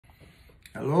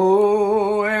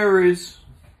Hello, Aries.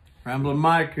 Ramblin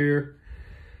Mike here.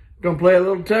 Gonna play a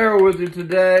little tarot with you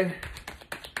today.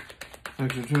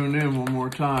 Thanks for tuning in one more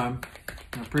time.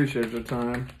 I appreciate your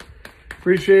time.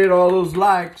 Appreciate all those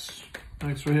likes.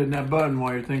 Thanks for hitting that button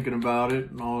while you're thinking about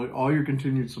it. And all your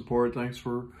continued support. Thanks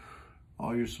for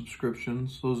all your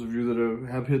subscriptions. Those of you that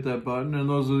have hit that button and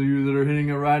those of you that are hitting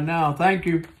it right now, thank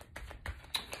you.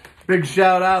 Big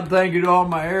shout out and thank you to all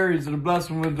my Aries that are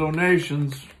blessing with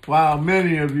donations. Wow,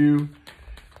 many of you.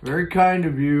 Very kind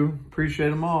of you. Appreciate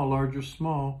them all, large or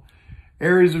small.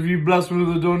 Aries of you blessed me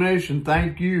with a donation.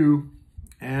 Thank you.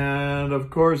 And of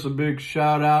course, a big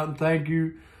shout out and thank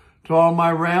you to all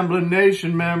my Ramblin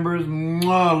Nation members.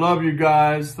 Mwah, love you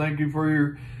guys. Thank you for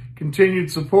your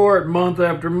continued support month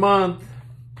after month.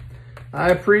 I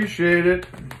appreciate it.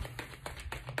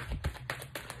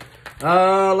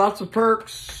 Lots of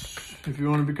perks if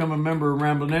you want to become a member of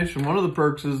Ramblin Nation. One of the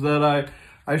perks is that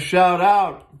I shout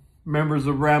out members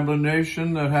of Ramblin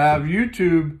Nation that have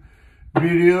YouTube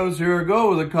videos. Here I go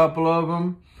with a couple of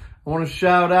them. I want to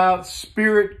shout out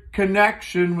Spirit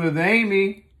Connection with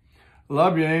Amy.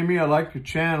 Love you, Amy. I like your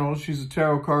channel. She's a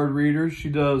tarot card reader. She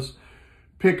does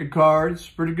pick-a-cards.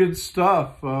 Pretty good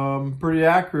stuff. Pretty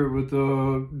accurate with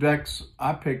the decks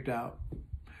I picked out.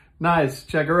 Nice.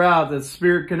 Check her out. That's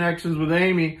Spirit Connections with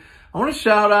Amy. I want to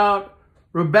shout out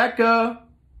Rebecca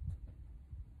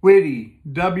Whitty.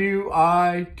 W-I-T-H-E-Y.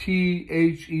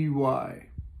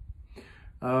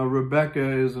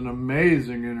 Rebecca is an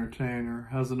amazing entertainer.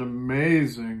 Has an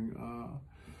amazing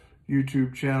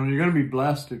YouTube channel. You're going to be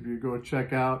blessed if you go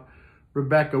check out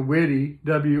Rebecca Whitty.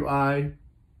 W-I-T-H-E-Y.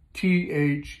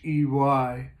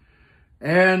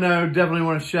 And I definitely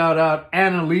want to shout out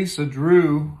Annalisa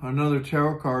Drew, another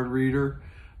tarot card reader,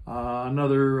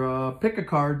 another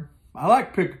pick-a-card. I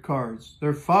like pick-a-cards.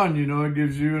 They're fun, you know. It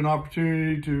gives you an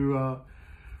opportunity to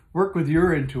work with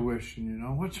your intuition, you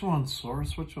know. Which one,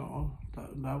 Source? Which one? Oh,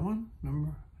 that one?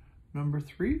 Number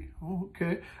 3? Oh,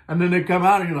 okay. And then they come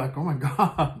out and you're like, oh my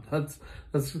God, that's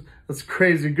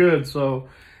crazy good. So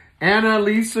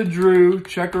Annalisa Drew,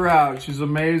 check her out. She's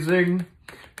amazing.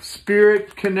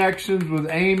 Spirit Connections with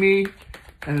Amy,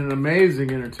 and an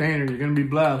amazing entertainer. You're going to be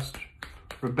blessed.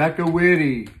 Rebecca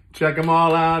Whitty. Check them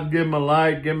all out. Give them a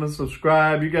like. Give them a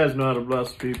subscribe. You guys know how to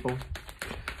bless people.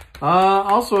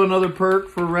 Also, another perk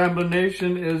for Ramblin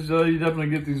Nation is you definitely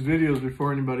get these videos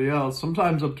before anybody else,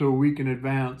 sometimes up to a week in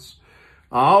advance.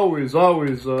 I always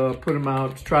put them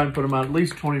out, try and put them out at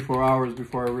least 24 hours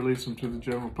before I release them to the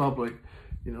general public.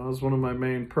 You know, that's one of my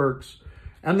main perks.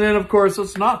 And then, of course,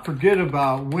 let's not forget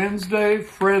about Wednesday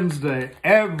Friends Day.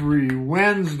 Every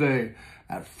Wednesday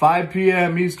at 5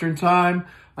 p.m. Eastern Time,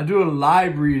 I do a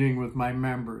live reading with my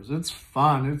members. It's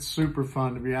fun. It's super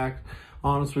fun, to be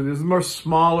honest with you. It's a more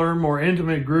smaller, more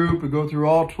intimate group. We go through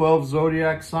all 12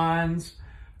 zodiac signs,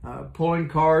 pulling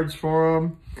cards for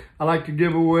them. I like to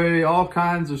give away all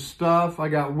kinds of stuff. I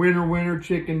got Winner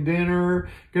Chicken Dinner.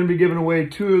 Going to be giving away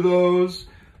 2 of those.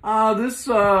 This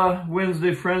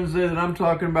Wednesday Friends Day that I'm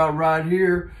talking about right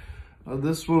here,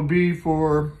 this will be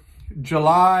for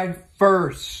July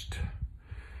 1st.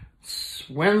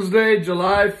 Wednesday,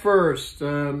 July 1st.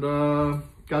 And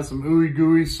got some Oooooy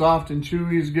Gooooy Soft and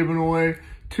Chewies giving away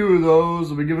 2 of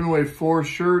those. I'll be giving away 4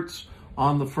 shirts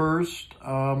on the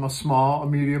 1st. A small, a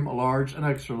medium, a large, an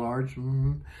extra large.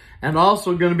 And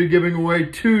also going to be giving away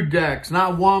 2 decks.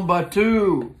 Not 1, but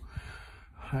 2.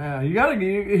 Yeah, you gotta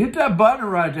hit that button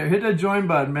right there. Hit that join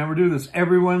button, man. We're doing this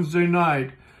every Wednesday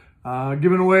night.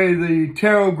 Giving away the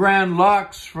Tarot Grand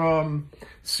Lux from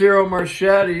Ciro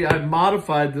Marchetti. I've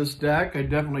modified this deck. I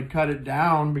definitely cut it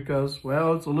down because,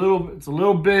 well, it's a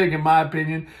little big in my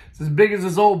opinion. It's as big as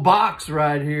this old box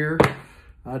right here.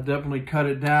 I definitely cut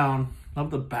it down.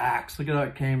 Love the backs. Look at how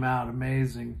it came out.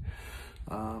 Amazing.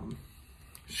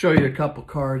 Show you a couple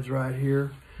cards right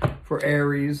here for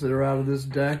Aries that are out of this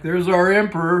deck. There's our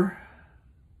Emperor.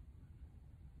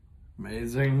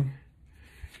 Amazing.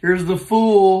 Here's the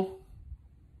Fool.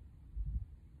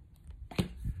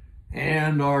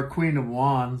 And our Queen of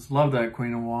Wands. Love that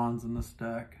Queen of Wands in this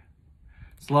deck.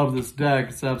 Just love this deck.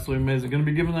 It's absolutely amazing. Going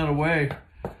to be giving that away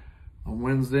on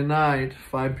Wednesday night,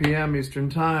 5 p.m. Eastern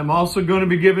Time. Also going to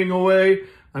be giving away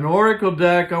an Oracle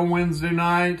deck on Wednesday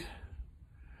night.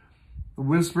 The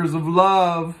Whispers of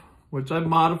Love, which I've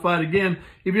modified again.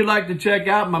 If you'd like to check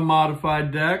out my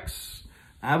modified decks,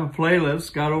 I have a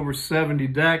playlist. Got over 70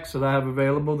 decks that I have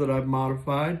available that I've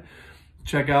modified.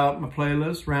 Check out my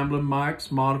playlist, Ramblin Mike's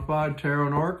Modified Tarot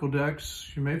and Oracle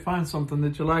Decks. You may find something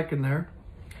that you like in there.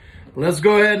 Let's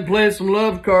go ahead and play some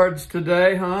love cards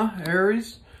today, huh,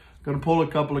 Aries? Going to pull a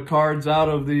couple of cards out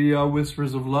of the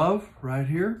Whispers of Love right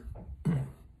here.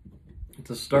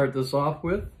 to start this off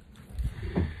with.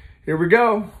 Here we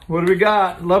go. What do we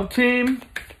got? Love team.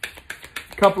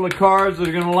 A couple of cards that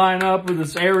are going to line up with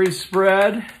this Aries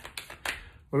spread.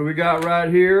 What do we got right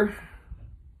here?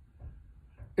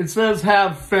 It says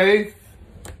have faith.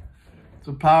 It's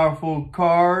a powerful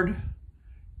card.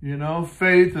 You know,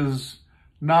 faith is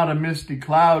not a misty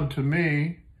cloud to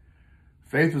me.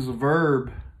 Faith is a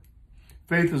verb.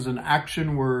 Faith is an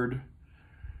action word.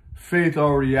 Faith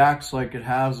already acts like it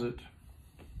has it.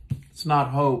 It's not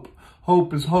hope.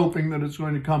 Hope is hoping that it's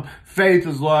going to come. Faith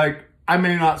is like, I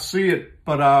may not see it,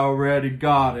 but I already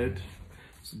got it.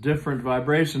 It's a different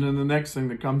vibration. And the next thing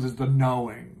that comes is the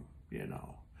knowing, you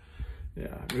know.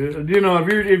 Yeah. You know, if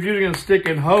you're going to stick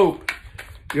in hope,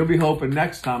 you'll be hoping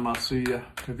next time I see you.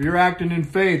 If you're acting in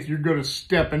faith, you're going to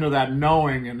step into that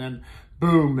knowing, and then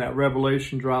boom, that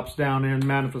revelation drops down in,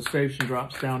 manifestation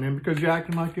drops down in, because you're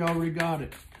acting like you already got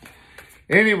it.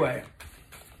 Anyway,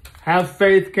 have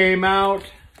faith came out,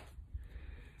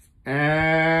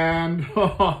 and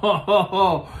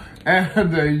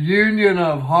and the union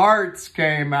of hearts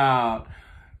came out.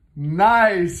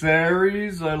 Nice,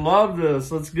 Aries. I love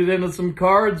this. Let's get into some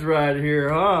cards right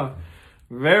here, huh?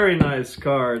 Very nice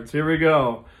cards. Here we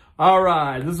go. All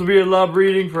right. This will be a love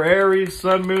reading for Aries,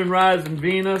 Sun, Moon, Rise, and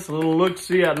Venus. A little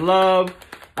look-see at love.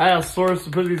 I asked Source to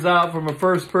put these out from a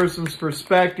first person's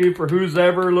perspective for who's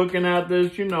ever looking at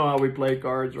this. You know how we play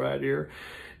cards right here.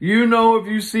 You know if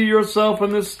you see yourself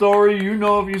in this story. You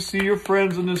know if you see your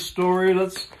friends in this story.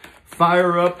 Let's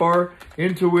fire up our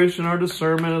intuition, our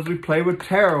discernment as we play with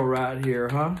tarot right here,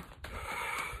 huh?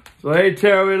 So, hey,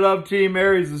 Tarot, we love team.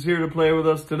 Aries is here to play with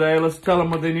us today. Let's tell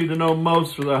them what they need to know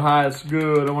most for their highest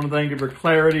good. I want to thank you for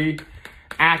clarity,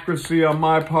 accuracy on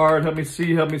my part. Help me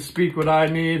see, help me speak what I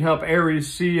need. Help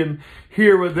Aries see and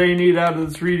hear what they need out of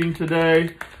this reading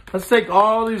today. Let's take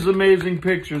all these amazing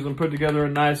pictures and put together a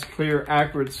nice, clear,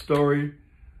 accurate story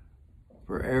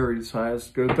for Aries'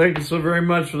 highest good. Thank you so very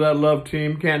much for that, love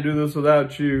team. Can't do this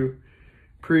without you.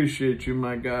 Appreciate you,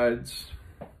 my guides.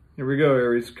 Here we go,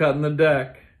 Aries. Cutting the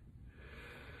deck.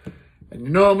 And you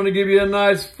know I'm going to give you a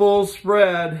nice full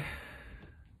spread.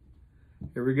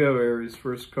 Here we go, Aries.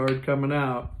 First card coming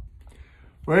out.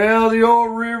 Well, the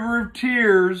old River of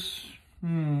Tears.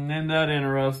 Isn't that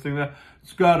interesting?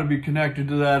 It's got to be connected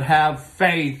to that have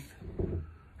faith.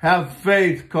 Have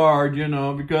faith card, you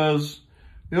know, because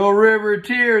the old River of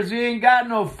Tears, he ain't got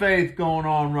no faith going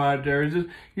on right there.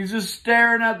 He's just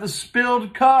staring at the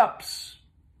spilled cups.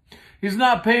 He's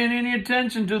not paying any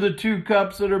attention to the two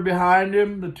cups that are behind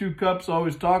him. The two cups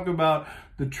always talk about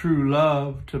the true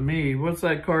love to me. What's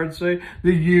that card say?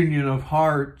 The union of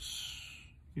hearts,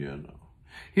 you know.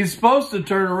 He's supposed to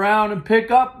turn around and pick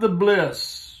up the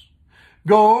bliss.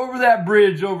 Go over that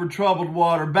bridge over troubled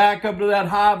water. Back up to that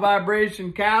high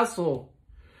vibration castle.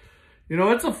 You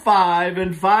know, it's a 5,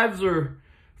 and fives are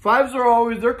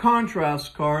always, they're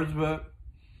contrast cards, but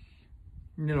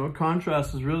you know,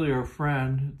 contrast is really our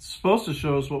friend. It's supposed to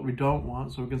show us what we don't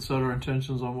want so we can set our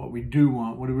intentions on what we do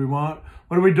want. What do we want?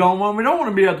 What do we don't want? We don't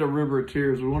want to be at the River of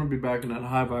Tears. We want to be back in that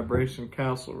high vibration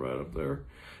castle right up there.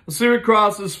 Let's see what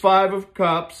crosses 5 of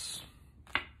Cups.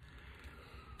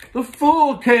 The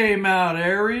Fool came out,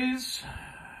 Aries.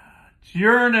 It's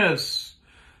Uranus,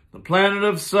 the planet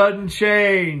of sudden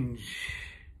change.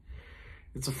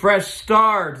 It's a fresh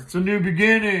start. It's a new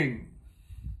beginning.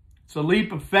 It's a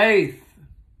leap of faith.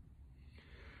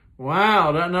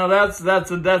 Wow, that's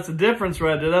a difference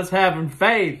right there. That's having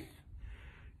faith.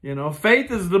 You know,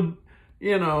 faith is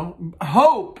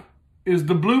hope is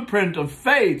the blueprint of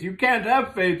faith. You can't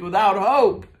have faith without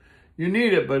hope. You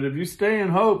need it, but if you stay in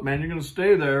hope, man, you're going to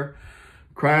stay there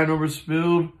crying over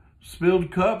spilled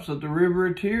cups at the River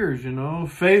of Tears, you know.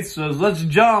 Faith says, let's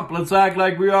jump. Let's act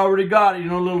like we already got it. You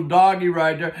know, little doggy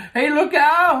right there. Hey, look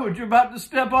out. You're about to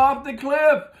step off the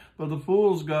cliff. But the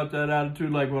Fool's got that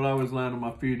attitude like, well, I always land on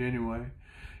my feet anyway.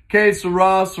 Que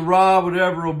sera, sera,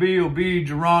 whatever will be,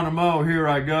 Geronimo, here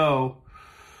I go.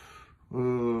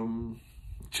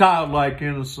 Childlike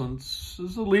innocence.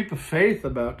 There's a leap of faith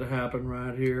about to happen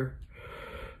right here.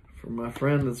 For my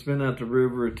friend that's been at the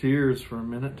River of Tears for a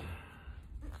minute.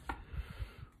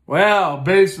 Well,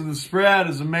 base of the spread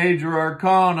is a major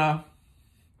arcana.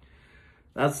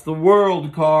 That's the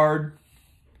World card.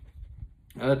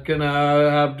 That can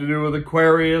have to do with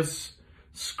Aquarius,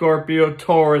 Scorpio,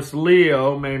 Taurus,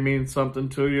 Leo. May mean something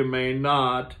to you, may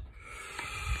not.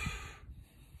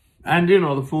 And, you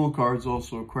know, the Fool card's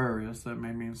also Aquarius. That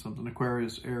may mean something.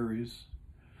 Aquarius, Aries.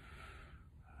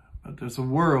 But there's a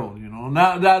world, you know. And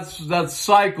that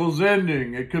cycle's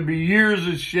ending. It could be years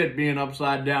of shit being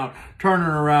upside down, turning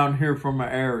around here from an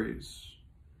Aries.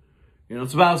 You know,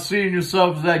 it's about seeing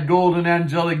yourself as that golden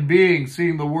angelic being,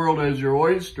 seeing the world as your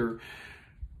oyster.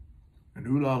 And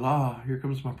ooh la la, here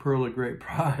comes my pearl of great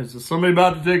prize. Is somebody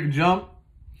about to take a jump?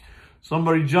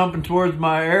 Somebody jumping towards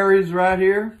my Aries right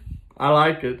here? I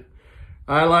like it.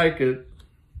 I like it.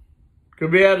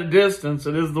 Could be at a distance.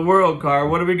 It is the World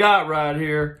card. What do we got right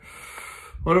here?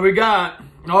 What do we got?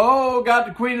 Oh, got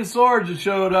the Queen of Swords that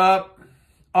showed up.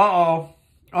 Uh-oh.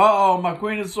 Uh-oh, my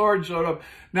Queen of Swords showed up.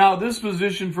 Now, this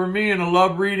position for me in a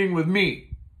love reading with me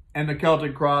and the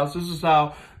Celtic Cross, this is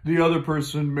how the other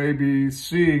person may be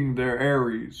seeing their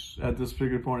Aries at this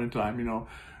particular point in time. You know,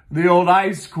 the old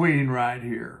Ice Queen right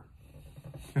here.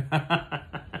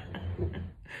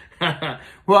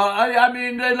 Well, I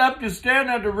mean, they left you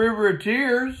standing at the River of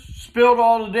Tears, spilled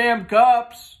all the damn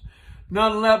cups.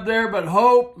 Nothing left there but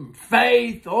hope and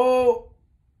faith. Oh,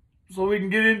 so we can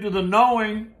get into the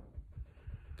knowing.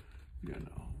 You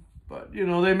know, but, you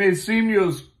know, they may see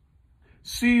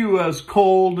you as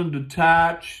cold and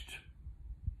detached.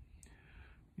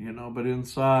 You know, but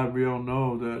inside we all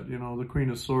know that, you know, the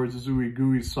Queen of Swords is ooooooy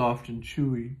gooooy, soft and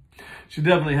chewy. She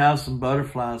definitely has some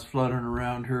butterflies fluttering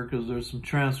around her because there's some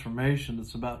transformation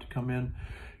that's about to come in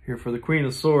here for the Queen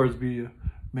of Swords, be a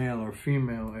male or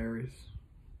female Aries.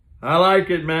 I like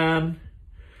it, man.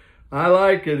 I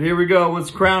like it. Here we go.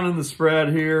 What's crowning the spread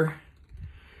here?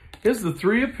 Here's the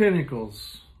Three of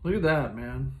Pentacles. Look at that,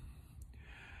 man.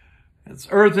 It's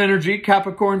Earth energy,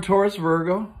 Capricorn, Taurus,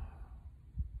 Virgo.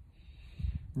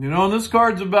 You know, and this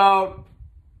card's about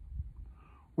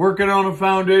working on a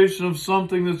foundation of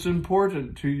something that's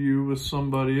important to you with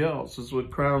somebody else. Is what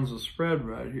crowns the spread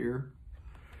right here.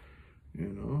 You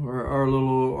know, our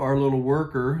little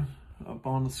worker up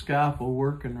on the scaffold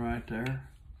working right there.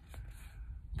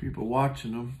 People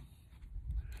watching them.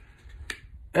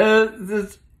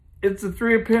 It's the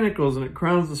Three of Pentacles, and it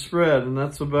crowns the spread, and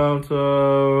that's about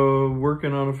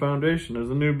working on a foundation.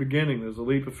 There's a new beginning. There's a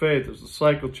leap of faith. There's a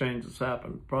cycle change that's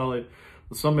happened. Probably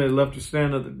somebody left you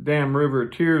standing at the damn River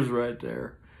of Tears right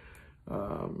there.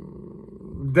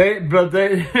 They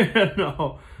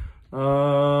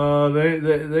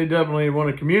definitely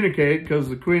want to communicate because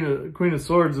the Queen of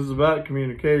Swords is about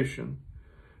communication.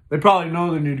 They probably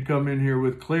know they need to come in here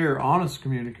with clear, honest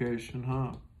communication,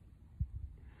 huh?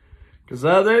 Because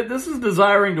this is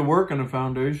desiring to work on a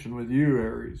foundation with you,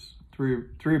 Aries. Three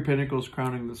of Pentacles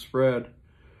crowning the spread.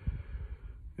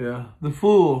 Yeah, the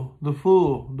Fool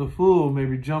may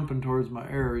be jumping towards my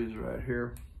Aries right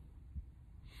here.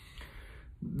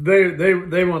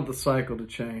 They want the cycle to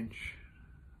change.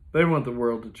 They want the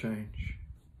world to change.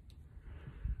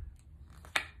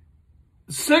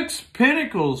 Six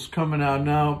Pentacles coming out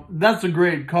now. That's a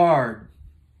great card.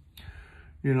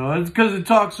 You know, it's because it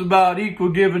talks about equal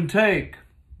give and take.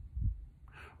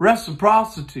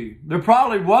 Reciprocity. There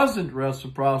probably wasn't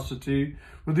reciprocity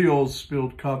with the old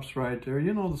spilled cups right there.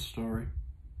 You know the story.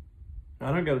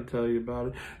 I don't got to tell you about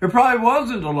it. There probably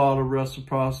wasn't a lot of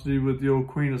reciprocity with the old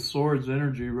Queen of Swords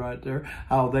energy right there.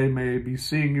 How they may be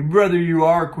seeing you, whether you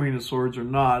are Queen of Swords or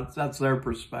not. That's their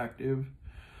perspective.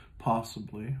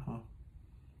 Possibly, huh?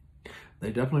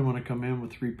 They definitely want to come in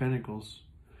with Three Pentacles.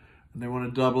 And they want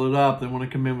to double it up. They want to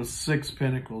come in with Six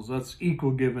Pentacles. That's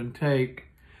equal give and take.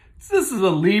 This is a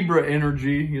Libra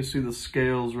energy. You see the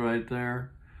scales right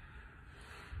there.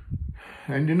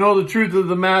 And you know the truth of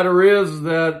the matter is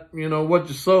that, you know, what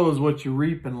you sow is what you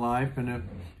reap in life. And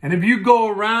if you go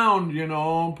around, you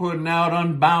know, putting out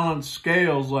unbalanced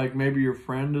scales like maybe your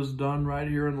friend has done right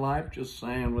here in life, just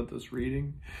saying with this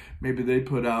reading, maybe they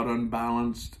put out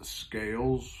unbalanced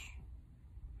scales.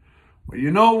 Well,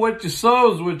 you know what you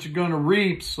sow is what you're going to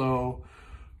reap, so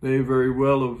they very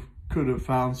well could have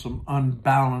found some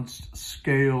unbalanced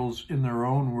scales in their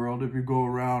own world. If you go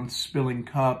around spilling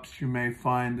cups, you may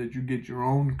find that you get your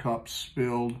own cups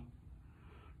spilled,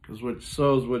 because what you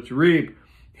sow is what you reap.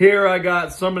 Here I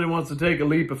got somebody wants to take a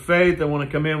leap of faith. They want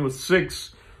to come in with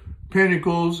Six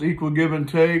Pentacles, equal give and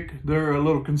take. They're a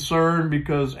little concerned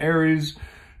because Aries,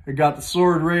 they got the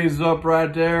sword raised up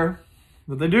right there.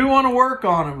 But they do want to work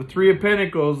on it with Three of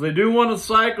Pentacles. They do want a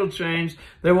cycle change.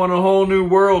 They want a whole new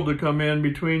world to come in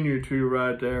between you two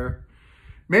right there.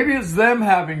 Maybe it's them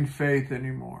having faith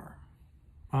anymore.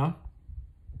 Huh?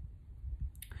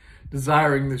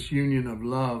 Desiring this union of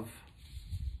love.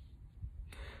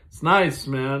 It's nice,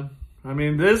 man. I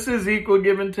mean, this is equal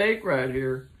give and take right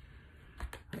here.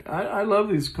 I love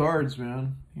these cards,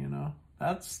 man. You know,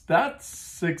 that's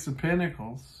Six of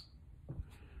Pentacles.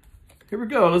 Here we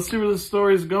go. Let's see where this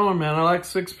story's going, man. I like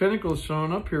Six Pentacles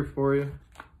showing up here for you.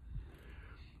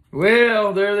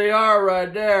 Well, there they are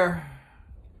right there.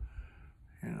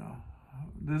 You know,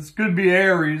 this could be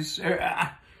Aries.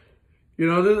 You You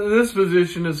know, this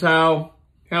position is how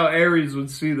Aries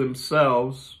would see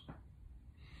themselves.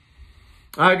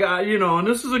 You know, and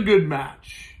this is a good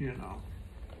match, you know.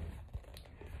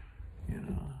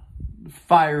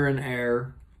 Fire and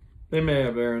air. They may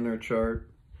have air in their chart.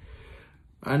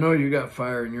 I know you got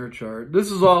fire in your chart. This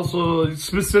is also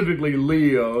specifically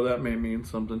Leo. That may mean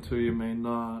something to you, may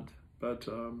not. But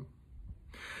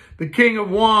the King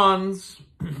of Wands,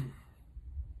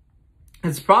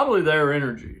 it's probably their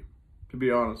energy, to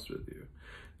be honest with you.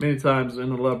 Many times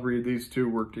in a love read, these two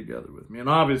work together with me. And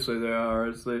obviously they are.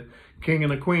 It's the King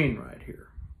and the Queen right here.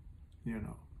 You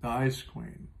know, the Ice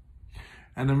Queen.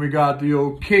 And then we got the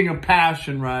old King of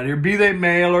Passion right here. Be they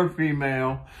male or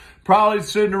female. Probably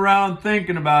sitting around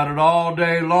thinking about it all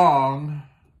day long.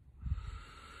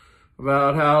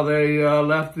 About how they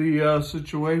left the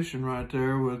situation right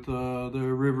there with the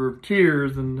River of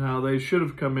Tears. And how they should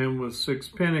have come in with 6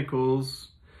 Pentacles.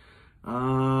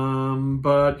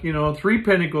 But, you know, 3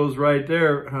 Pentacles right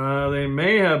there. They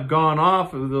may have gone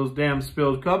off of those damn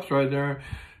spilled cups right there.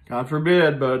 God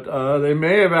forbid, but they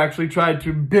may have actually tried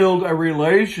to build a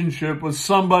relationship with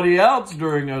somebody else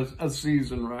during a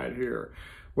season right here,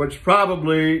 which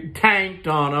probably tanked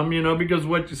on them, you know, because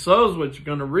what you sow is what you're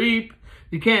going to reap.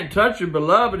 You can't touch your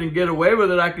beloved and get away with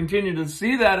it. I continue to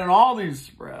see that in all these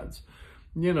spreads.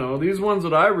 You know, these ones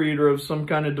that I read are of some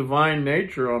kind of divine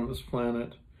nature on this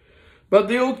planet. But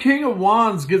the old King of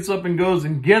Wands gets up and goes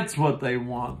and gets what they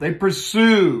want. They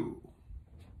pursue.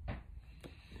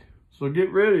 So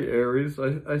get ready, Aries.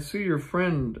 I see your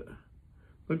friend.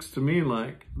 Looks to me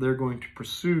like they're going to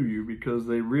pursue you because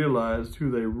they realized who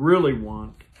they really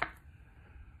want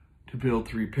to build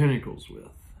 3 Pentacles with.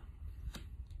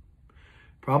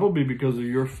 Probably because of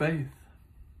your faith.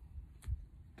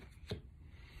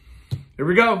 Here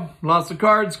we go. Lots of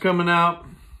cards coming out.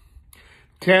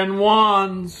 10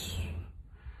 Wands.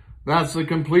 That's the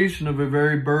completion of a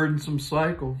very burdensome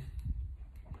cycle.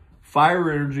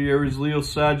 Fire energy, Aries, Leo,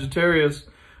 Sagittarius.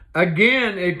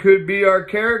 Again, it could be our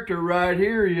character right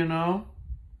here, you know.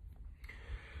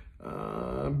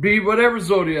 Be whatever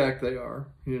zodiac they are,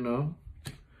 you know.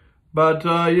 But,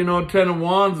 you know, 10 of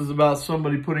Wands is about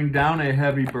somebody putting down a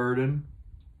heavy burden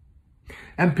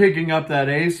and picking up that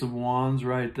Ace of Wands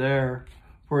right there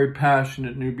for a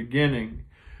passionate new beginning.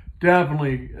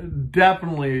 Definitely,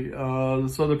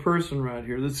 this other person right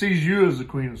here that sees you as the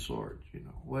Queen of Swords, you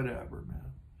know, whatever, man.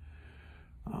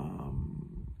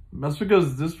 That's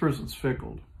because this person's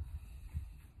fickle.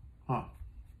 Huh.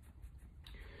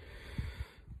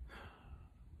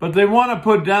 But they want to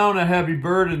put down a heavy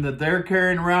burden that they're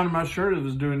carrying around. I'm not sure if it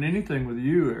was doing anything with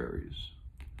you, Aries.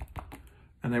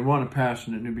 And they want a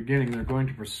passionate new beginning. They're going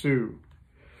to pursue.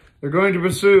 They're going to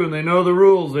pursue, and they know the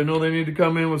rules. They know they need to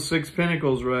come in with 6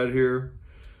 Pentacles right here.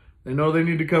 They know they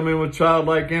need to come in with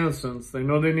childlike innocence. They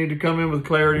know they need to come in with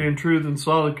clarity and truth and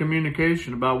solid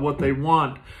communication about what they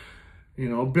want. You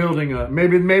know, building a,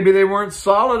 maybe they weren't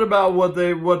solid about what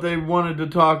they wanted to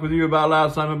talk with you about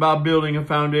last time, about building a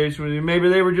foundation with you. Maybe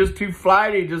they were just too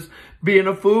flighty, just being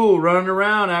a fool, running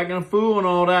around, acting a fool and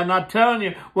all that, not telling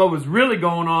you what was really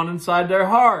going on inside their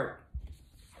heart.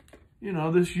 You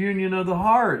know, this union of the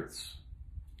hearts.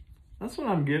 That's what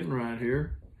I'm getting right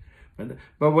here.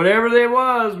 But whatever they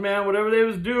was, man, whatever they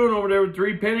was doing over there with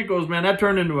 3 Pentacles, man, that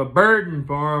turned into a burden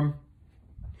for them.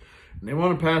 And they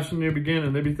want a passion new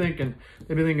beginning. They be thinking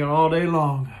all day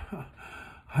long,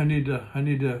 I need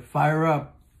to fire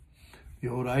up the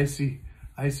old icy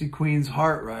Queen's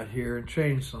heart right here and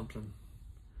change something.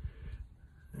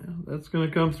 Yeah, that's going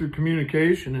to come through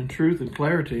communication and truth and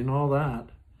clarity and all that.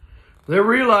 They're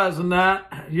realizing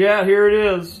that. Yeah, here it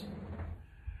is.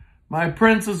 My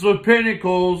Princess of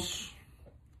Pentacles.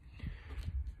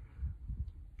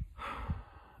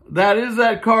 That is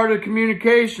that card of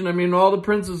communication. I mean, all the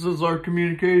princesses are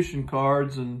communication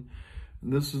cards, and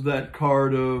this is that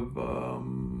card of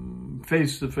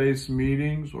face-to-face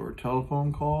meetings or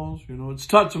telephone calls. You know, it's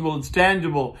touchable, it's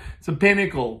tangible, it's a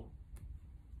pinnacle.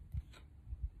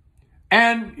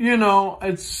 And, you know,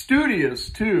 it's studious,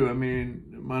 too. I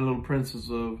mean, my little Princess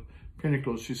of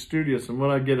Pentacles, she's studious, and what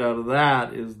I get out of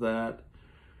that is that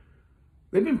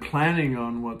they've been planning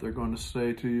on what they're going to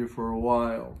say to you for a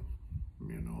while.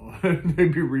 You know,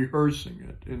 they'd be rehearsing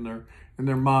it in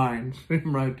their minds,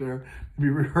 right there. They'd be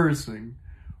rehearsing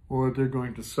what they're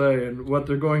going to say and what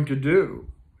they're going to do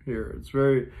here. It's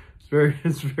very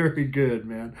good,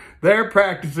 man. They're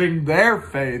practicing their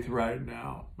faith right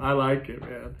now. I like it,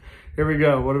 man. Here we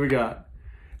go. What do we got?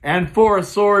 And 4 of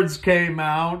Swords came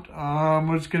out,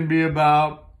 which can be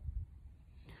about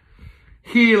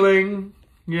healing.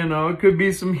 You know, it could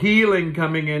be some healing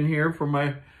coming in here for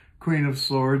my Queen of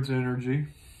Swords energy.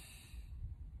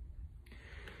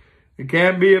 It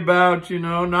can't be about, you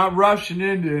know, not rushing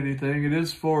into anything. It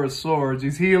is Four of Swords.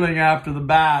 He's healing after the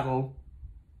battle.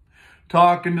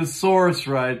 Talking to Source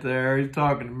right there. He's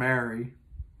talking to Mary,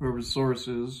 whoever Source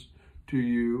is to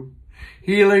you.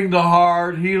 Healing the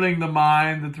heart, healing the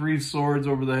mind, the 3 swords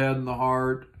over the head and the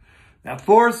heart. That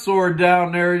 4th sword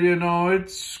down there, you know,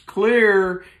 it's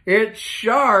clear, it's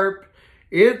sharp,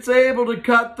 it's able to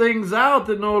cut things out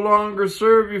that no longer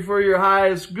serve you for your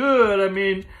highest good. I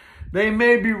mean, they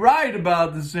may be right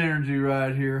about this energy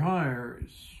right here, huh,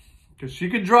 Aries? Because she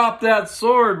could drop that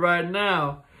sword right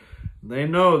now. They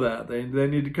know that. They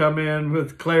need to come in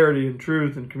with clarity and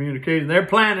truth and communication. They're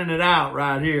planning it out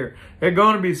right here. There's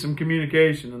going to be some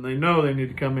communication, and they know they need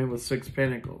to come in with 6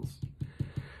 pentacles.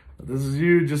 This is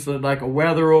you, just like a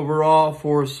weather overall,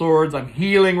 4 swords. I'm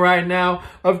healing right now.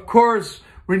 Of course,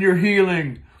 when you're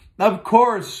healing, of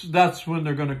course, that's when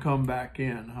they're going to come back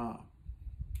in, huh?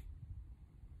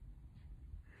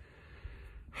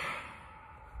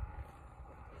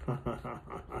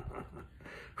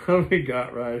 What we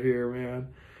got right here, man?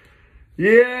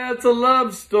 Yeah, it's a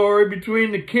love story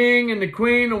between the King and the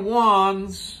Queen of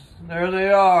Wands. There they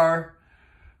are.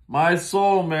 My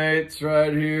soulmates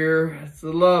right here. It's a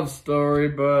love story,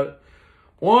 but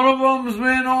one of them's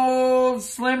been old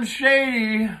Slim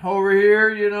Shady over here,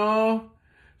 you know.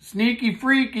 Sneaky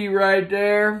freaky right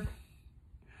there.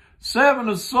 7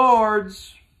 of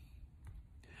Swords.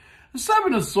 The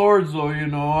 7 of Swords, though, you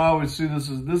know, I always see this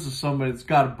is somebody that's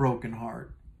got a broken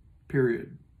heart.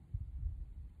 Period.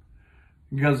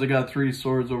 Because they got 3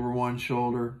 swords over one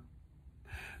shoulder.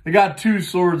 They got 2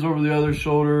 swords over the other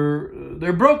shoulder.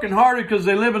 They're brokenhearted because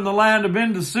they live in the land of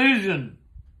indecision.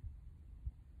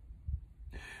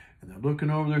 And they're looking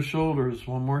over their shoulders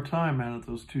one more time, man, at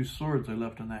those 2 swords they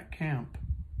left in that camp.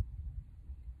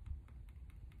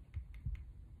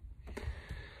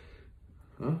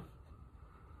 Huh?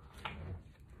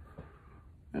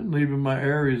 And leaving my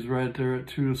Aries right there at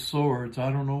 2 of Swords.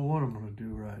 I don't know what I'm going to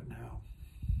do right now.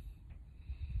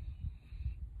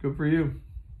 Good for you.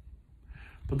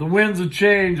 But the winds of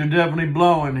change are definitely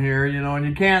blowing here, you know, and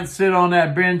you can't sit on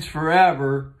that bench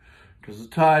forever because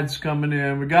the tide's coming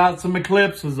in. We got some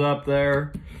eclipses up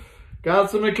there.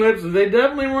 Got some eclipses. They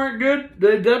definitely weren't good.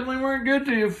 They definitely weren't good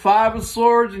to you. 5 of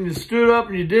Swords, and you stood up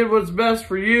and you did what's best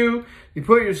for you. You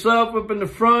put yourself up in the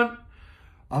front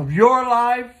of your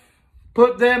life.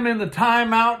 Put them in the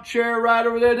timeout chair right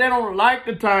over there. They don't like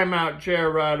the timeout chair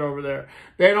right over there.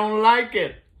 They don't like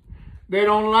it. They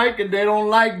don't like it. They don't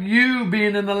like you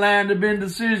being in the land of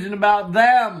indecision about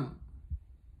them.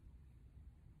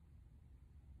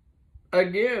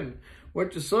 Again,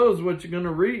 what you sow is what you're going to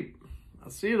reap. I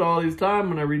see it all these time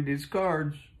when I read these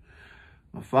cards.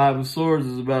 My 5 of Swords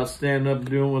is about standing up and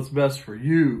doing what's best for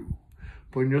you.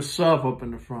 Putting yourself up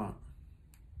in the front.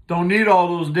 Don't need all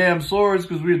those damn swords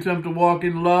because we attempt to walk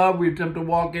in love. We attempt to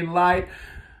walk in light.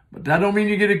 But that don't mean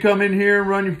you get to come in here and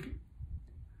run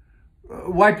your,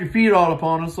 wipe your feet all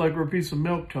upon us like we're a piece of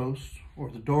milquetoast or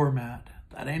the doormat.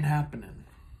 That ain't happening.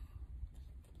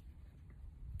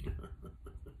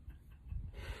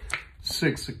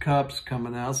 6 of Cups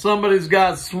coming out. Somebody's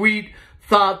got sweet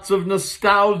thoughts of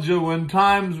nostalgia when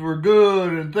times were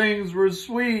good and things were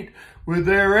sweet with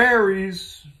their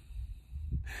Aries.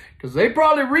 Because they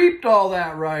probably reaped all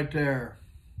that right there.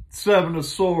 7 of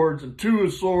Swords and 2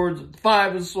 of Swords and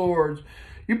 5 of Swords.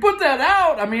 You put that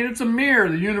out, I mean, it's a mirror.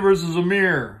 The universe is a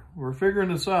mirror. We're figuring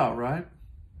this out, right?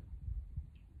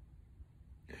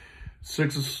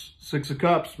 6 of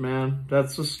Cups, man.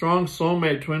 That's a strong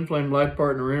soulmate, twin flame, life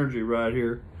partner energy right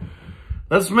here.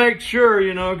 Let's make sure,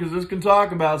 you know, because this can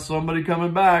talk about somebody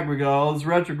coming back. We got all this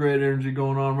retrograde energy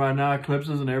going on right now,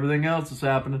 eclipses and everything else that's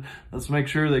happening. Let's make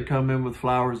sure they come in with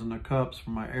flowers in their cups for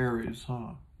my Aries,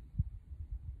 huh?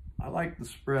 I like the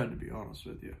spread, to be honest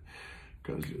with you,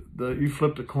 because you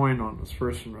flipped a coin on this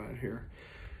first one right here.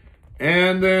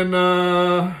 And then,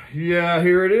 yeah,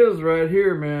 here it is right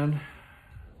here, man.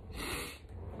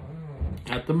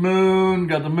 Got the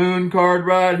moon card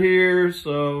right here,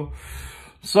 so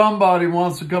somebody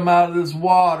wants to come out of this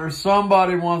water.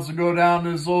 Somebody wants to go down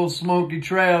this old smoky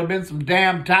trail. There's been some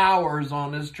damn towers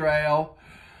on this trail.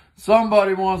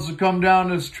 Somebody wants to come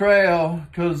down this trail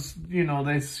because, you know,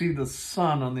 they see the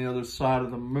sun on the other side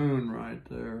of the moon right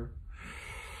there.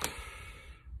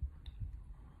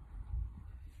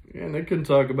 And they can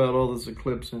talk about all this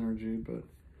eclipse energy, but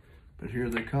here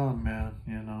they come, man,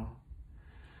 you know.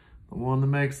 The one that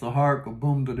makes the heart go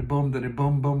boom, diddy, boom, diddy,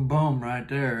 boom, boom, boom, right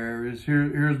there, Aries.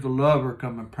 Here's the lover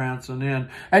coming prancing in.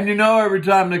 And you know every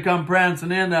time they come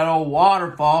prancing in, that old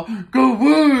waterfall,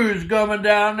 Goowoo's coming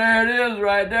down. There it is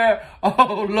right there.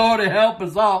 Oh, Lordy, help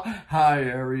us all. Hi,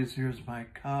 Aries, here's my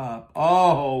cup.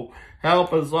 Oh,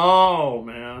 help us all,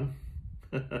 man.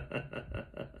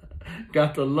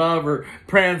 Got the lover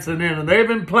prancing in. And they've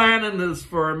been planning this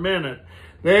for a minute.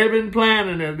 They've been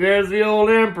planning it. There's the old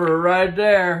emperor right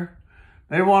there.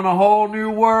 They want a whole new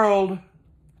world.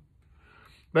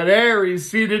 But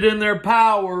Aries, seated in their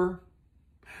power,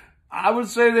 I would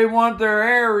say they want their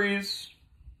Aries.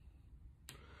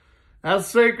 That's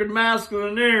sacred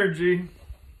masculine energy.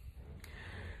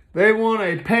 They want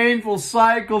a painful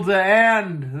cycle to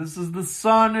end. This is the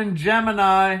sun in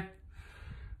Gemini.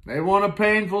 They want a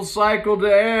painful cycle to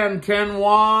end. 10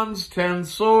 wands, 10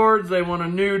 swords. They want a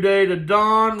new day to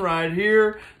dawn right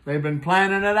here. They've been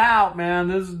planning it out, man.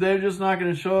 They're just not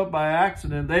going to show up by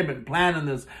accident. They've been planning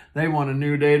this. They want a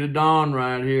new day to dawn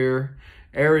right here.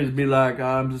 Aries be like,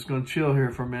 I'm just going to chill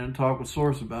here for a minute and talk with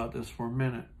Source about this for a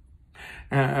minute.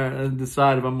 And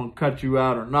decide if I'm going to cut you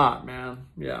out or not, man.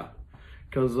 Yeah.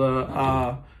 Because,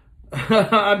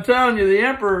 I'm telling you, the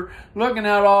Emperor, looking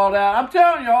at all that, I'm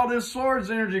telling you, all this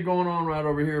swords energy going on right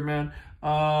over here, man.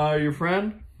 Your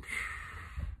friend,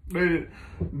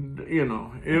 you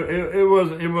know,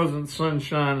 it wasn't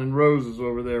sunshine and roses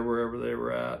over there wherever they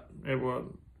were at. It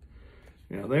wasn't.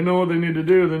 Yeah, they know what they need to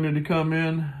do. They need to come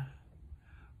in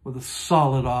with a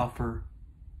solid offer.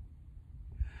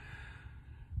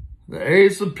 The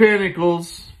Ace of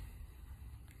Pentacles.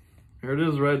 There it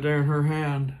is right there in her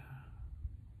hand.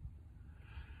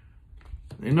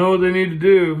 They know what they need to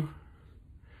do.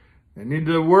 They need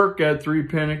to work at 3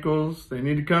 Pentacles. They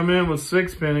need to come in with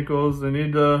 6 Pentacles. They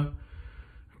need to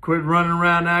quit running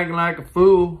around acting like a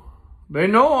fool. They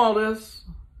know all this.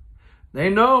 They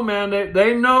know, man.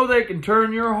 They know they can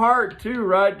turn your heart too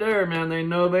right there, man. They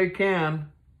know they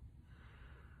can.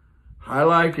 I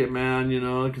like it, man, you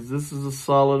know, because this is a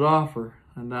solid offer.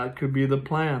 And that could be the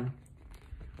plan.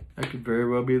 That could very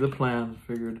well be the plan. I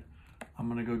figured I'm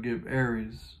going to go give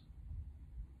Aries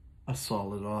a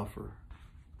solid offer.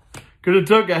 Could have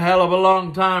took a hell of a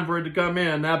long time for it to come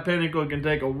in. That pentacle can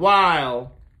take a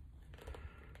while.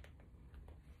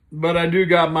 But I do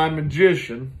got my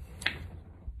Magician.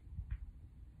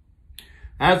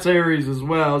 That's Aries as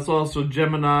well. It's also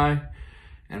Gemini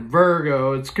and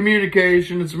Virgo. It's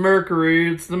communication. It's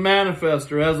Mercury. It's the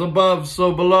manifester. As above,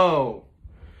 so below.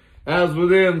 As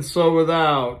within, so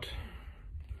without.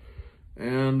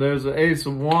 And there's an Ace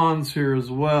of Wands here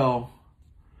as well.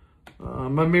 I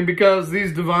mean, because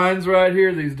these divines right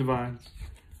here, these divines,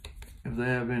 if they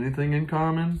have anything in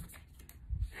common,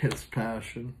 it's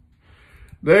passion.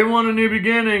 They want a new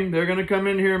beginning. They're going to come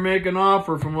in here and make an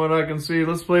offer from what I can see.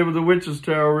 Let's play with the Witch's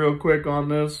Tarot real quick on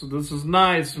this. This is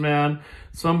nice, man.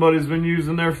 Somebody's been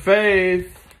using their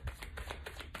faith.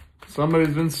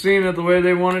 Somebody's been seeing it the way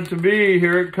they want it to be.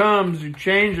 Here it comes. You're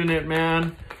changing it,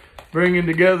 man. Bringing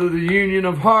together the union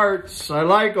of hearts. I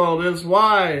like all this.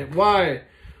 Why?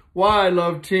 Why,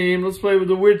 love team? Let's play with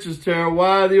the Witch's Tarot.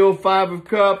 Why the old 5 of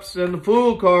Cups and the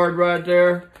Fool card right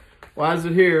there? Why is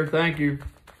it here? Thank you.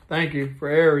 Thank you for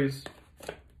Aries.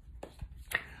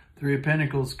 3 of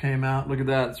Pentacles came out. Look at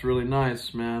that. It's really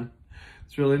nice, man.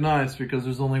 It's really nice because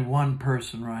there's only one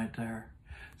person right there.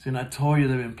 See, and I told you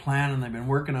they've been planning. They've been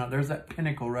working on it. There's that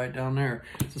pinnacle right down there.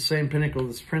 It's the same pinnacle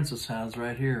this princess has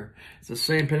right here. It's the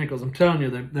same pinnacles. I'm telling you,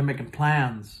 they're making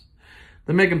plans.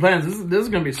 They're making plans. This is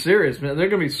going to be serious, man. They're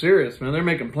going to be serious, man. They're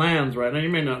making plans right now. You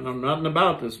may not know nothing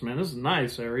about this, man. This is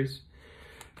nice, Aries.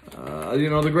 You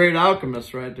know, the great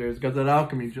alchemist right there. He's got that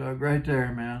alchemy jug right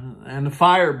there, man. And the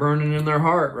fire burning in their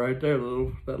heart right there.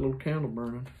 That little candle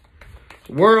burning.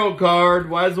 World card.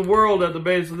 Why is the world at the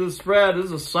base of this spread? This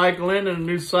is a cycle in and a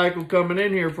new cycle coming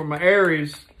in here from my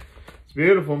Aries. It's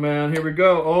beautiful, man. Here we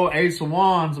go. Oh, Ace of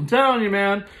Wands. I'm telling you,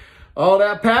 man. All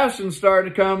that passion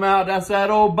starting to come out. That's that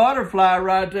old butterfly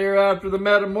right there after the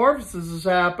metamorphosis has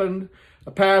happened.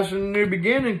 A passion, new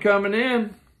beginning coming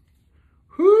in.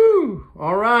 Whoo!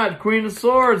 All right, Queen of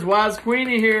Swords. Why is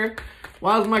Queenie here?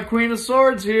 Why is my Queen of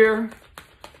Swords here?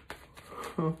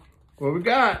 What we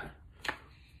got?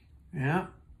 Yeah.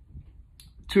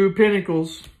 2 of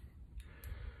Pentacles.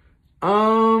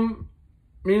 You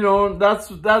know,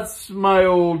 that's my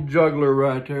old juggler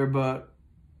right there, but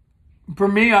for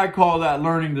me, I call that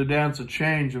learning the dance of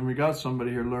change, and we got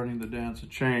somebody here learning the dance of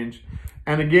change.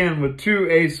 And again, with 2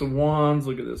 Ace of Wands,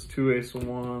 look at this, 2 Ace of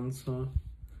Wands.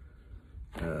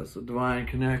 That's a divine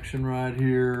connection right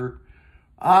here.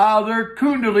 Their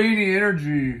Kundalini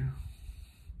energy.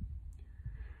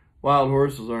 Wild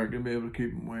horses aren't going to be able to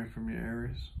keep them away from you,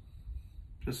 Aries.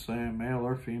 Just saying, male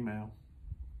or female.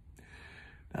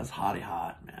 That's hotty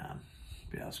hot, man.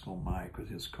 Fiasco Mike with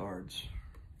his cards.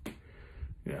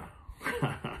 Yeah.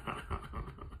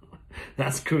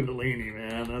 That's Kundalini,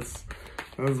 man. That's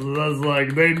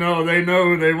like, they know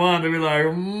who they want to be like,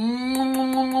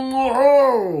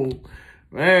 oh,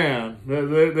 man.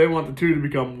 They want the two to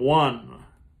become one.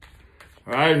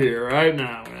 Right here, right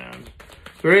now, man.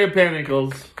 Three of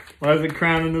Pentacles. Why is it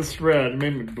crowning the spread? It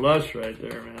made me blush right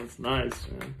there, man. It's nice,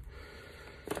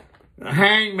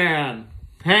 man.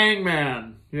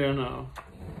 Hangman, you know.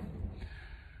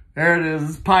 There it is.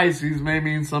 It's Pisces. May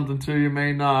mean something to you,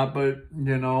 may not. But,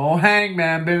 you know,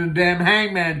 hangman. Been a damn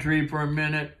hangman tree for a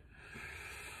minute.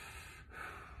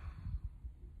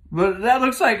 But that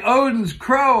looks like Odin's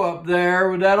crow up there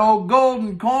with that old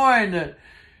golden coin that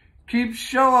keeps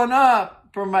showing up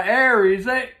for my Aries.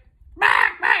 Hey,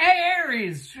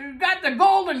 Aries, you got the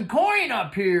golden coin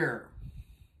up here.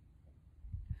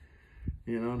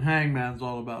 You know, and hangman's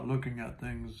all about looking at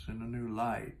things in a new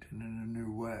light and in a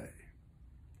new way.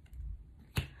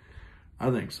 I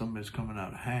think somebody's coming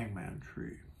out of hangman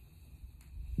tree.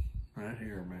 Right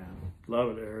here, man.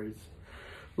 Love it, Aries.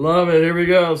 Love it. Here we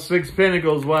go. 6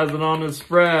 Pentacles. Why is it on this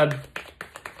spread?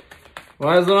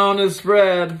 Why is it on this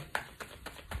spread?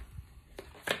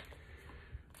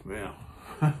 Well,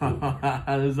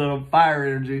 there's a fire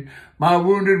energy. My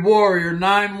wounded warrior,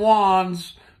 9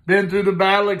 wands. Been through the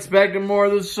battle, expecting more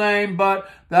of the same, but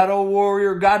that old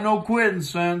warrior got no quitting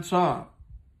sense, huh?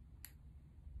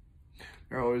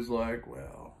 They're always like,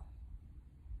 well,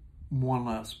 one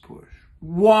last push.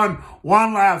 One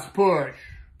last push.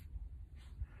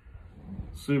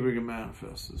 See if we can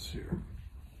manifest this here.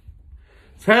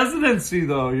 It's hesitancy,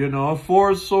 though, you know.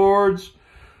 4 swords.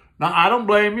 Now, I don't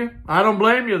blame you. I don't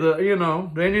blame you. You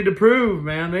know, they need to prove,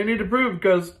 man. They need to prove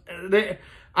because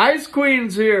Ice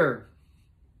Queen's here.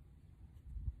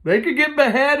 They could get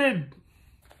beheaded.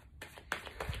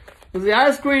 Because the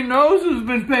Ice Queen knows who's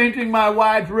been painting my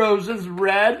white roses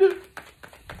red.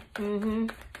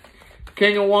 King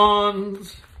of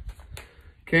Wands.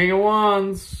 King of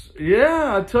Wands.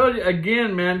 Yeah, I told you.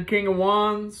 Again, man, King of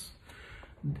Wands.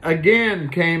 Again,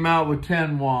 came out with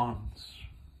 10 wands.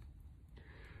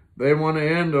 They want to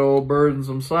end the old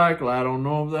burdensome cycle. I don't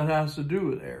know if that has to do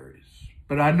with Aries.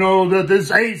 But I know that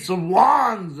this Ace of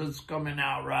Wands that's coming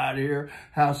out right here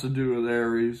has to do with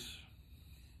Aries.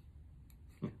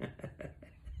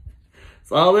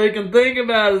 So all they can think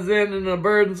about is ending a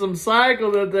burdensome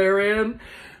cycle that they're in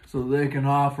so they can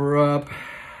offer up.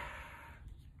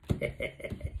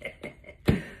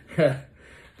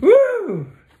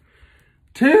 Woo!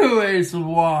 2 Ace of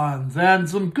Wands and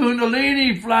some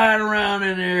Kundalini flying around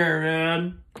in here,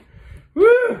 man.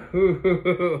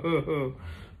 Woo!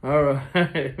 All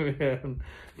right, man.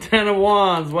 10 of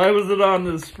Wands. Why was it on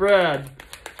this spread?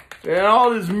 Yeah, all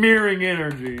this mirroring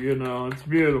energy, you know. It's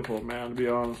beautiful, man, to be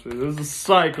honest with you. There's a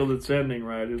cycle that's ending,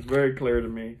 right? It's very clear to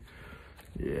me.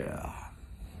 Yeah.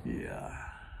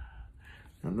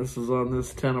 And this is on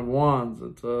this 10 of Wands.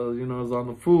 It's, you know, it's on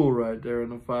the Fool right there in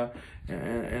the 5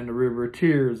 and the River of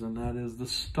Tears. And that is the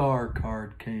Star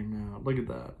card came out. Look at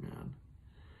that, man.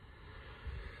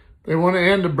 They want to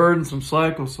end a burdensome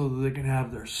cycle so that they can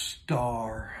have their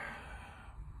star.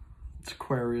 It's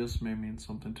Aquarius. May mean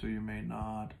something to you, may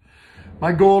not.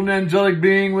 My golden angelic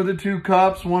being with the 2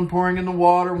 cups. One pouring in the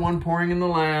water, one pouring in the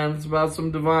land. It's about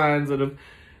some divines that have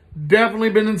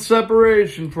definitely been in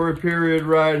separation for a period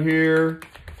right here.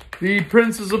 The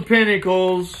Princess of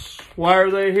Pentacles. Why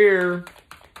are they here?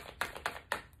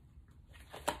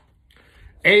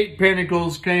 8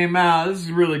 Pentacles came out. This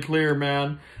is really clear,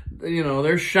 man. You know,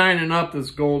 they're shining up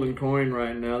this golden coin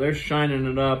right now. They're shining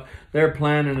it up. They're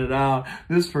planning it out.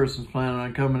 This person's planning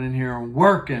on coming in here and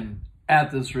working at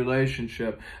this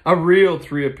relationship. A real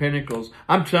 3 of Pentacles.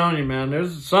 I'm telling you, man,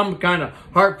 there's some kind of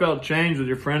heartfelt change with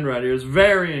your friend right here. It's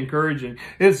very encouraging.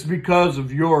 It's because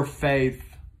of your faith.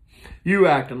 You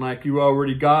acting like you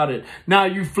already got it. Now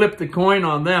you flip the coin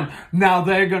on them. Now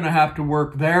they're going to have to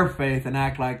work their faith and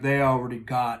act like they already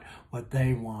got what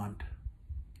they want.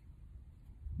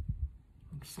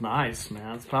 It's nice,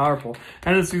 man. It's powerful.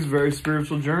 And it's these very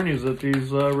spiritual journeys that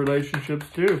these relationships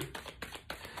do.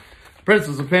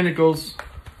 Princess of Pentacles.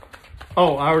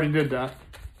 Oh, I already did that.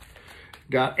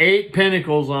 Got 8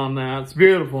 Pentacles on that. It's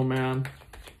beautiful, man.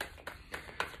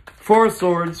 4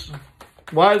 Swords.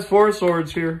 Why is 4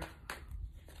 Swords here?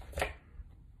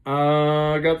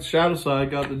 Got the shadow side.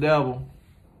 Got the devil.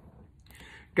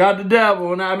 Got the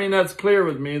devil. And I mean, that's clear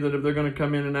with me that if they're going to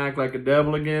come in and act like a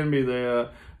devil again, be they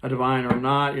a divine or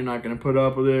not. You're not going to put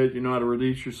up with it. You know how to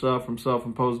release yourself from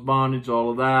self-imposed bondage,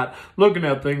 all of that. Looking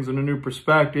at things in a new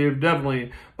perspective.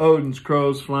 Definitely Odin's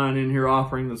crows flying in here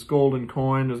offering this golden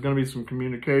coin. There's going to be some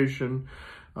communication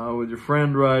with your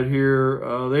friend right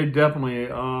here. They definitely,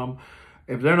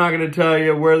 if they're not going to tell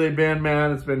you where they've been,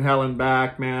 man, it's been hell and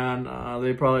back, man.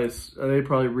 They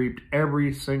probably reaped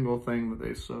every single thing that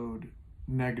they sowed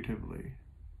negatively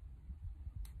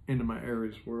into my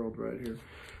Aries world right here.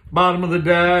 Bottom of the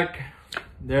deck.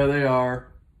 There they are.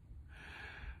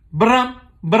 Brum,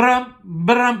 brum,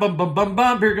 brum, bum, bum, bum,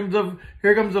 bum.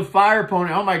 Here comes a fire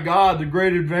pony. Oh my God, the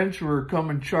great adventurer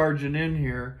coming charging in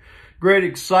here. Great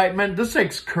excitement. This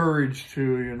takes courage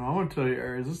too, you know. I want to tell you,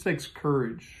 Aries, this takes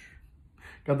courage.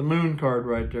 Got the moon card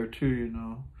right there too, you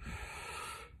know.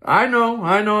 I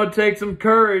know it takes some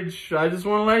courage. I just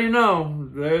want to let you know.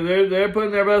 They're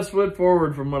putting their best foot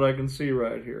forward from what I can see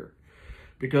right here.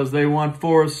 Because they want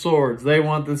Four of Swords. They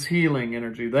want this healing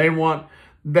energy. They want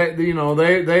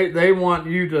they want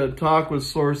you to talk with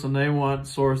Source, and they want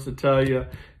Source to tell you,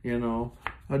 you know,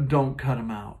 don't cut them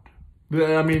out.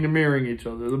 I mean, they're mirroring each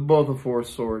other. They're both the Four of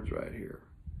Swords right here.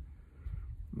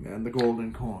 And the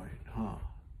golden coin, huh?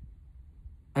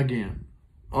 Again,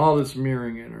 all this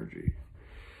mirroring energy.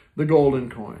 The golden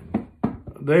coin.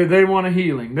 They want a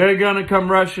healing. They're going to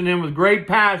come rushing in with great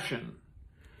passion.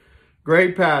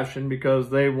 Great passion because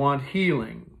they want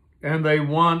healing. And they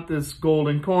want this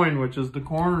golden coin, which is the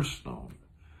cornerstone.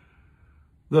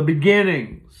 The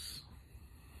beginnings,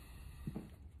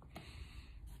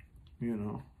 you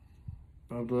know,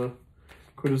 of the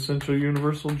quintessential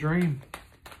universal dream.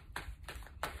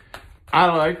 I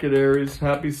like it, Aries.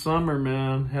 Happy summer,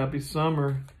 man. Happy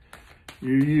summer.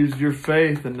 You used your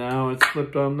faith, and now it's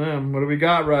flipped on them. What do we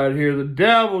got right here? The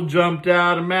devil jumped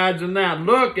out. Imagine that.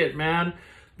 Look it, man.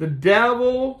 The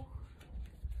devil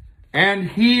and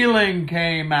healing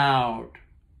came out.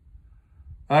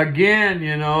 Again,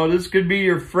 you know, this could be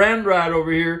your friend right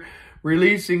over here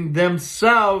releasing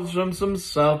themselves from some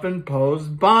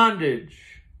self-imposed bondage.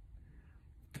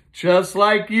 Just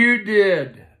like you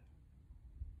did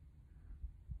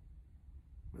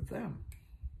with them.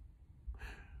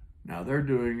 Now they're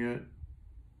doing it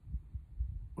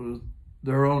with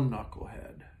their own knucklehead.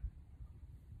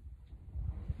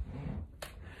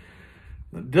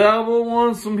 The devil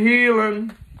wants some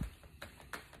healing.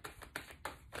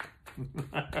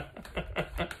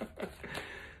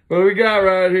 What do we got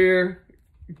right here?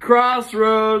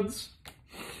 Crossroads.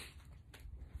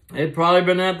 They've probably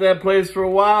been at that place for a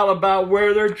while about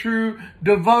where their true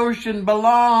devotion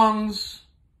belongs.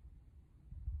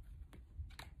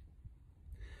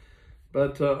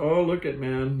 But, oh, look at,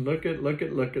 man. Look at.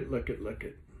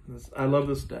 I love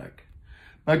this deck.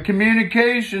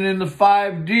 Communication in the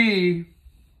 5D.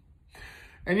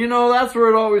 And, you know, that's where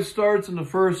it always starts in the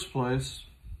first place.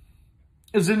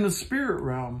 Is in the spirit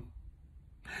realm.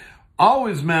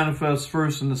 Always manifests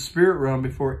first in the spirit realm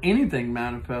before anything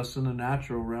manifests in the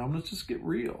natural realm. Let's just get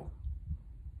real.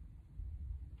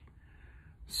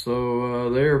 So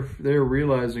they're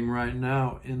realizing right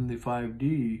now in the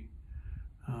 5D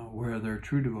where their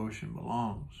true devotion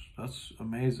belongs. That's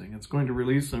amazing. It's going to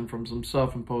release them from some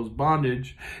self-imposed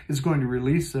bondage. It's going to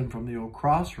release them from the old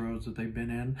crossroads that they've been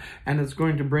in. And it's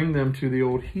going to bring them to the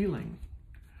old healing.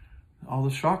 All the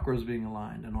chakras being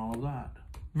aligned and all of that.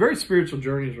 Very spiritual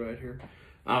journeys right here.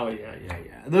 Oh, yeah.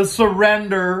 The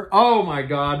surrender. Oh, my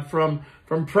God. From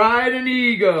pride and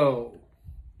ego.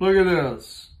 Look at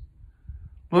this.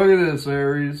 Look at this,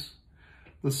 Aries.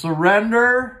 The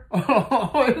surrender.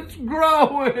 Oh, it's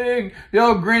growing.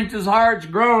 Yo, Grinch's heart's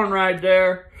growing right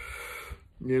there.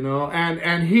 You know,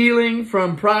 and healing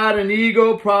from pride and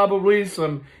ego. Probably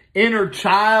some inner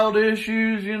child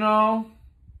issues, you know.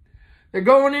 They're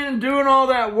going in and doing all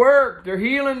that work. They're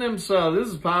healing themselves. This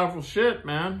is powerful shit,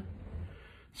 man.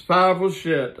 It's powerful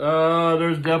shit.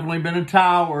 There's definitely been a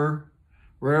tower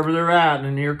wherever they're at,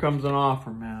 and here comes an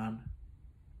offer, man.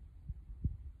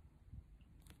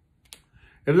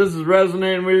 If this is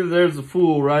resonating with you, there's the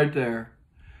fool right there.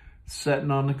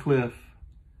 Sitting on the cliff.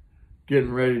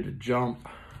 Getting ready to jump.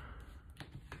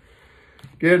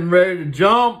 Getting ready to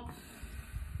jump.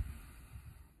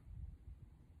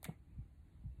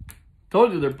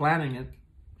 Told you they're planning it.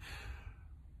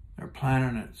 They're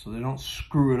planning it so they don't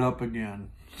screw it up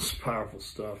again. It's powerful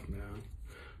stuff, man.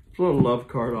 Put a little love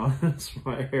card on this,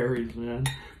 my Aries, man.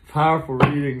 Powerful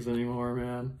readings anymore,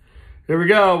 man. Here we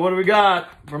go. What do we got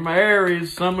from my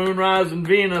Aries? Sun, Moon, Rising,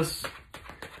 Venus.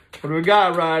 What do we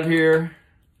got right here?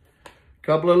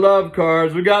 Couple of love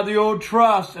cards. We got the old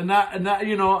trust. And that,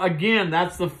 you know, again,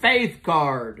 that's the faith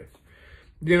card.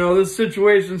 You know, this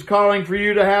situation's calling for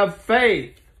you to have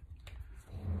faith.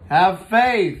 Have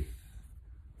faith.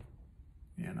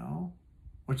 You know,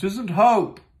 which isn't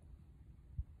hope.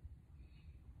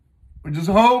 We're just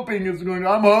hoping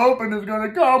I'm hoping it's going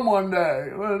to come one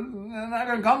day. Well, it's not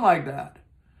going to come like that.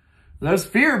 There's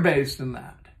fear based in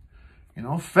that. You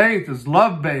know, faith is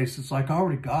love based. It's like, I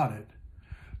already got it.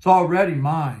 It's already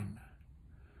mine.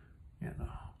 You know.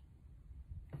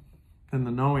 Then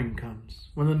the knowing comes.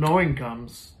 When the knowing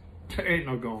comes, there ain't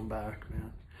no going back,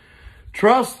 man.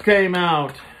 Trust came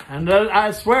out. And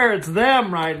I swear it's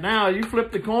them right now. You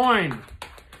flip the coin.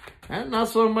 That's not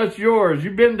so much yours.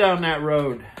 You've been down that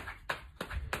road.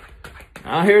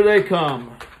 Now here they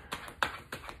come.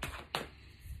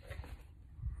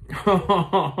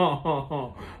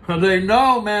 They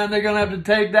know, man, they're going to have to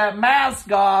take that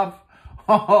mask off.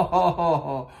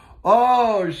 Oh,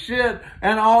 shit.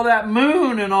 And all that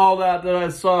moon and all that I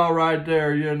saw right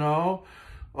there, you know.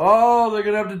 Oh, they're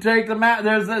going to have to take the mask.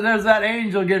 There's that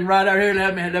angel getting right out here.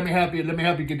 Let me help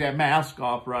you get that mask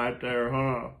off right there,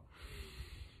 huh?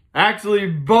 Actually,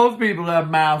 both people have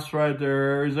masks right there,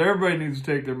 Aries. Everybody needs to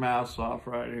take their masks off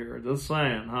right here. Just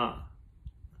saying, huh?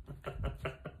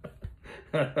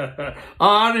 Oh,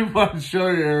 I didn't want to show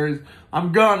you, Aries.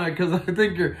 I'm gonna, because I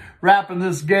think you're wrapping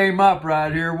this game up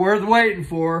right here. Worth waiting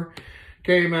for.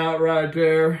 Came out right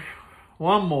there.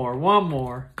 One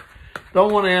more.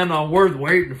 Don't want to end on worth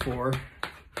waiting for.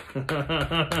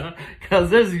 Because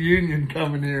there's a union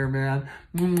coming here, man.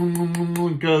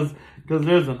 Because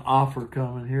there's an offer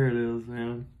coming. Here it is,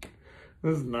 man.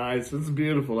 This is nice. It's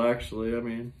beautiful, actually. I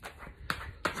mean,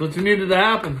 it's what you needed to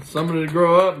happen. Somebody to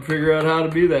grow up and figure out how to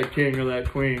be that king or that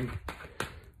queen.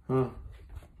 Huh.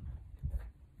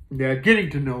 Yeah, getting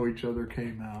to know each other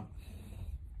came out.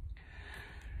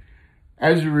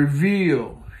 As you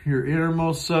reveal your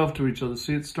innermost self to each other.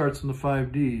 See, it starts in the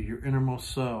 5D, your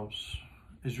innermost selves.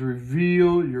 As you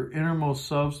reveal your innermost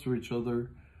selves to each other,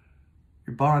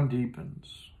 your bond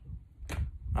deepens.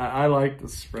 I like the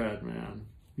spread, man.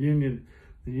 The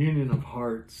union of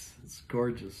hearts. It's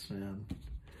gorgeous, man.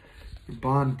 Your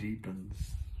bond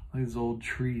deepens. These old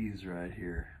trees right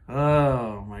here.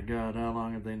 Oh, my God. How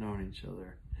long have they known each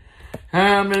other?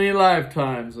 How many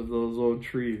lifetimes have those old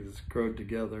trees grown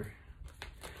together?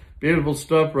 Beautiful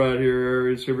stuff right here,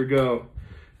 Aries. Here we go.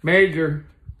 Major.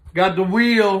 Got the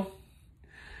wheel.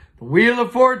 The wheel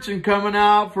of fortune coming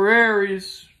out for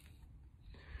Aries.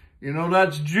 You know,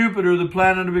 that's Jupiter, the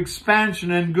planet of expansion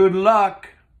and good luck.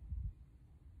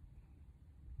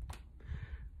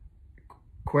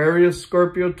 Aquarius,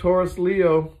 Scorpio, Taurus,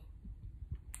 Leo.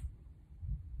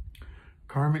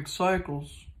 Karmic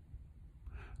cycles.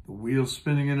 The wheel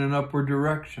spinning in an upward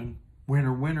direction.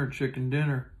 Winner, winner, chicken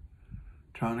dinner.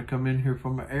 Trying to come in here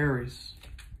from an Aries.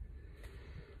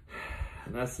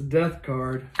 And that's the death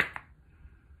card.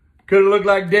 Could have looked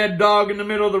like dead dog in the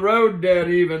middle of the road, dead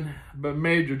even. But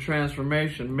major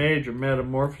transformation, major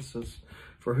metamorphosis.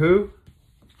 For who?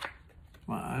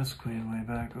 My ice queen way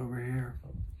back over here.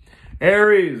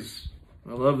 Aries.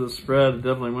 I love this spread. It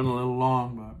definitely went a little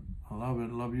long, but I love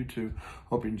it. I love you too.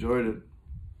 Hope you enjoyed it.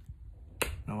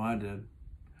 No, I did.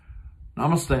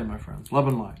 Namaste, my friends. Love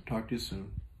and light. Talk to you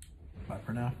soon. Bye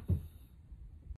for now.